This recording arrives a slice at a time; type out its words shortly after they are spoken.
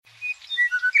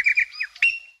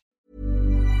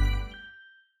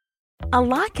A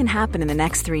lot can happen in the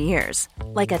next 3 years.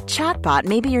 Like a chatbot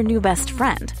may be your new best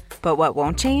friend. But what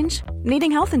won't change?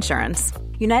 Needing health insurance.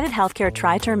 United Healthcare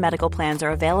Tri-Term Medical Plans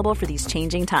are available for these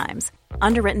changing times.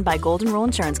 Underwritten by Golden Rule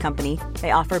Insurance Company,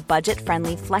 they offer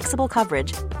budget-friendly, flexible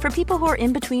coverage for people who are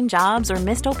in between jobs or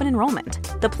missed open enrollment.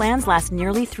 The plans last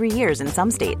nearly 3 years in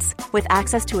some states, with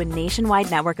access to a nationwide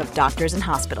network of doctors and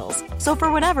hospitals. So for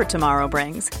whatever tomorrow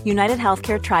brings, United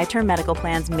Healthcare Tri-Term Medical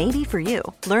Plans may be for you.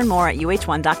 Learn more at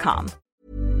uh1.com.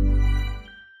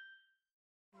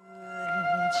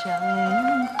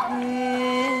 Chẳng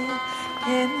khuya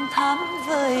thêm thắm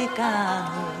với cả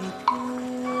người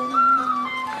thương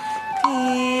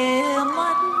kia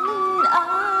mắt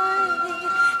ai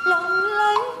lóng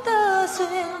lánh tơ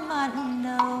duyên mặn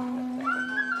nồng.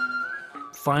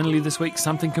 Finally this week,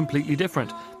 something completely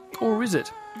different. Or is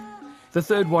it? The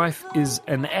Third Wife is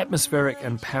an atmospheric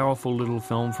and powerful little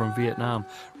film from Vietnam,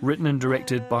 written and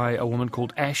directed by a woman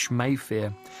called Ash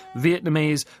Mayfair,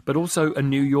 Vietnamese but also a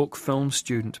New York film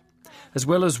student. As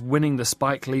well as winning the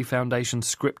Spike Lee Foundation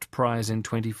Script Prize in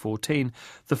 2014,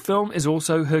 the film is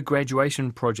also her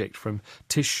graduation project from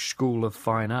Tisch School of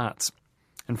Fine Arts.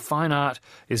 And fine art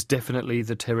is definitely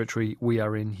the territory we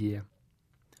are in here.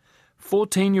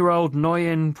 14-year-old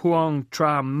Nguyen Phuong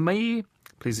Tra My,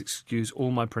 please excuse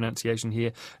all my pronunciation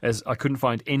here, as I couldn't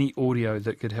find any audio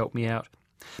that could help me out.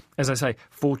 As I say,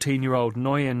 14-year-old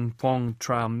Nguyen Phuong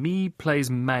Tra My plays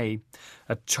May,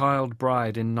 a child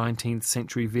bride in 19th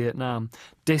century Vietnam,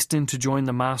 destined to join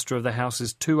the master of the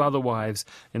house's two other wives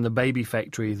in the baby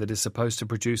factory that is supposed to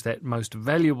produce that most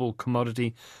valuable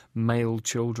commodity, male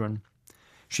children.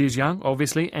 She is young,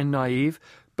 obviously, and naive,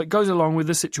 but goes along with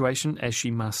the situation as she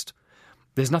must.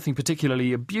 There's nothing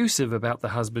particularly abusive about the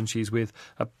husband she's with,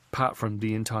 apart from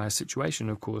the entire situation,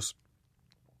 of course.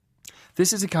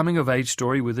 This is a coming-of-age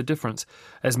story with a difference,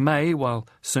 as May, while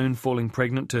soon falling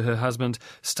pregnant to her husband,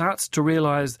 starts to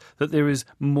realise that there is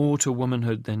more to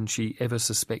womanhood than she ever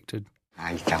suspected.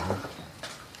 Hai cháu,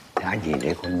 đã nhìn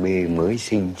thấy con bê mới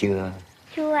sinh chưa?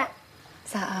 Chưa ạ.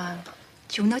 Dạ,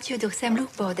 chúng nó chưa được xem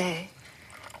lúc vào đẻ.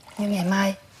 Nhưng ngày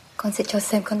mai, con sẽ cho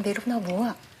xem con bê lúc nào bố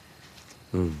ạ.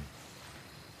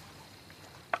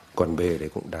 Con bê đấy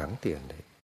cũng đáng tiền đấy.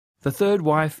 The Third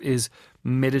Wife is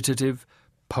meditative,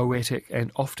 poetic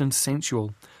and often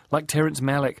sensual. Like Terence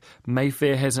Malick,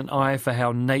 Mayfair has an eye for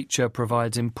how nature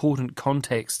provides important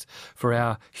context for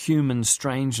our human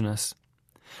strangeness.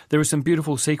 There are some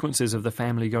beautiful sequences of the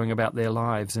family going about their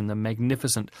lives in the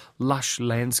magnificent, lush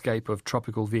landscape of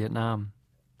tropical Vietnam.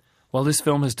 While this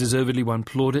film has deservedly won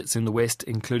plaudits in the West,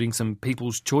 including some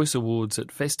People's Choice Awards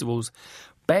at festivals,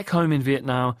 back home in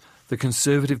Vietnam, the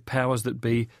conservative powers that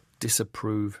be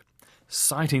disapprove.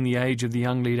 Citing the age of the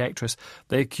young lead actress,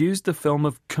 they accused the film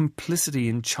of complicity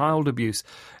in child abuse,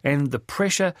 and the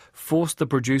pressure forced the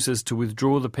producers to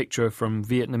withdraw the picture from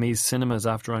Vietnamese cinemas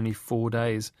after only 4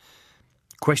 days.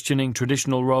 Questioning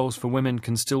traditional roles for women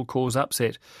can still cause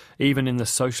upset, even in the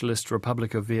Socialist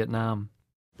Republic of Vietnam.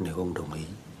 Nếu ông đồng ý,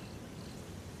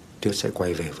 Tuyết sẽ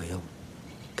quay về với ông,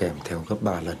 kèm theo gấp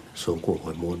 3 lần số của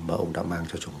hồi môn mà ông đã mang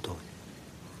cho chúng tôi.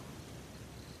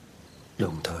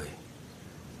 Đồng thời,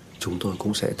 chúng tôi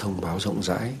cũng sẽ thông báo rộng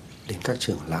rãi đến các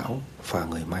trưởng lão và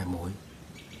người mai mối,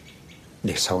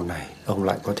 để sau này ông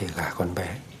lại có thể gả con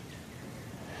bé.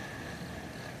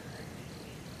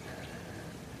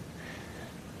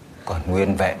 Còn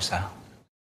nguyên vẹn sao?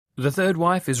 The Third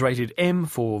Wife is rated M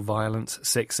for violence,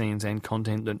 sex scenes and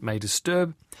content that may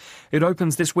disturb. It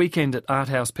opens this weekend at art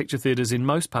house picture theatres in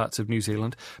most parts of New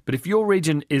Zealand, but if your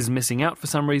region is missing out for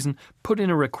some reason, put in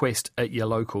a request at your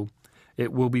local.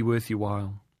 It will be worth your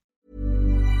while.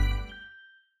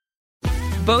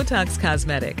 Botox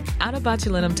Cosmetic, out of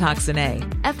botulinum toxin A,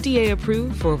 FDA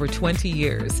approved for over 20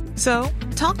 years. So,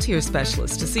 talk to your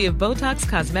specialist to see if Botox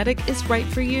Cosmetic is right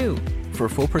for you. For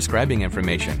full prescribing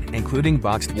information, including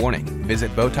boxed warning,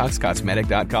 visit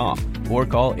BotoxCosmetic.com or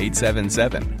call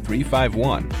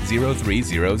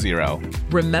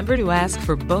 877-351-0300. Remember to ask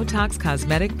for Botox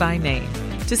Cosmetic by name.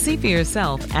 To see for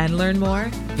yourself and learn more,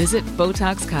 visit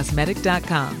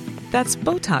BotoxCosmetic.com. That's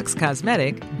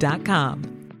BotoxCosmetic.com.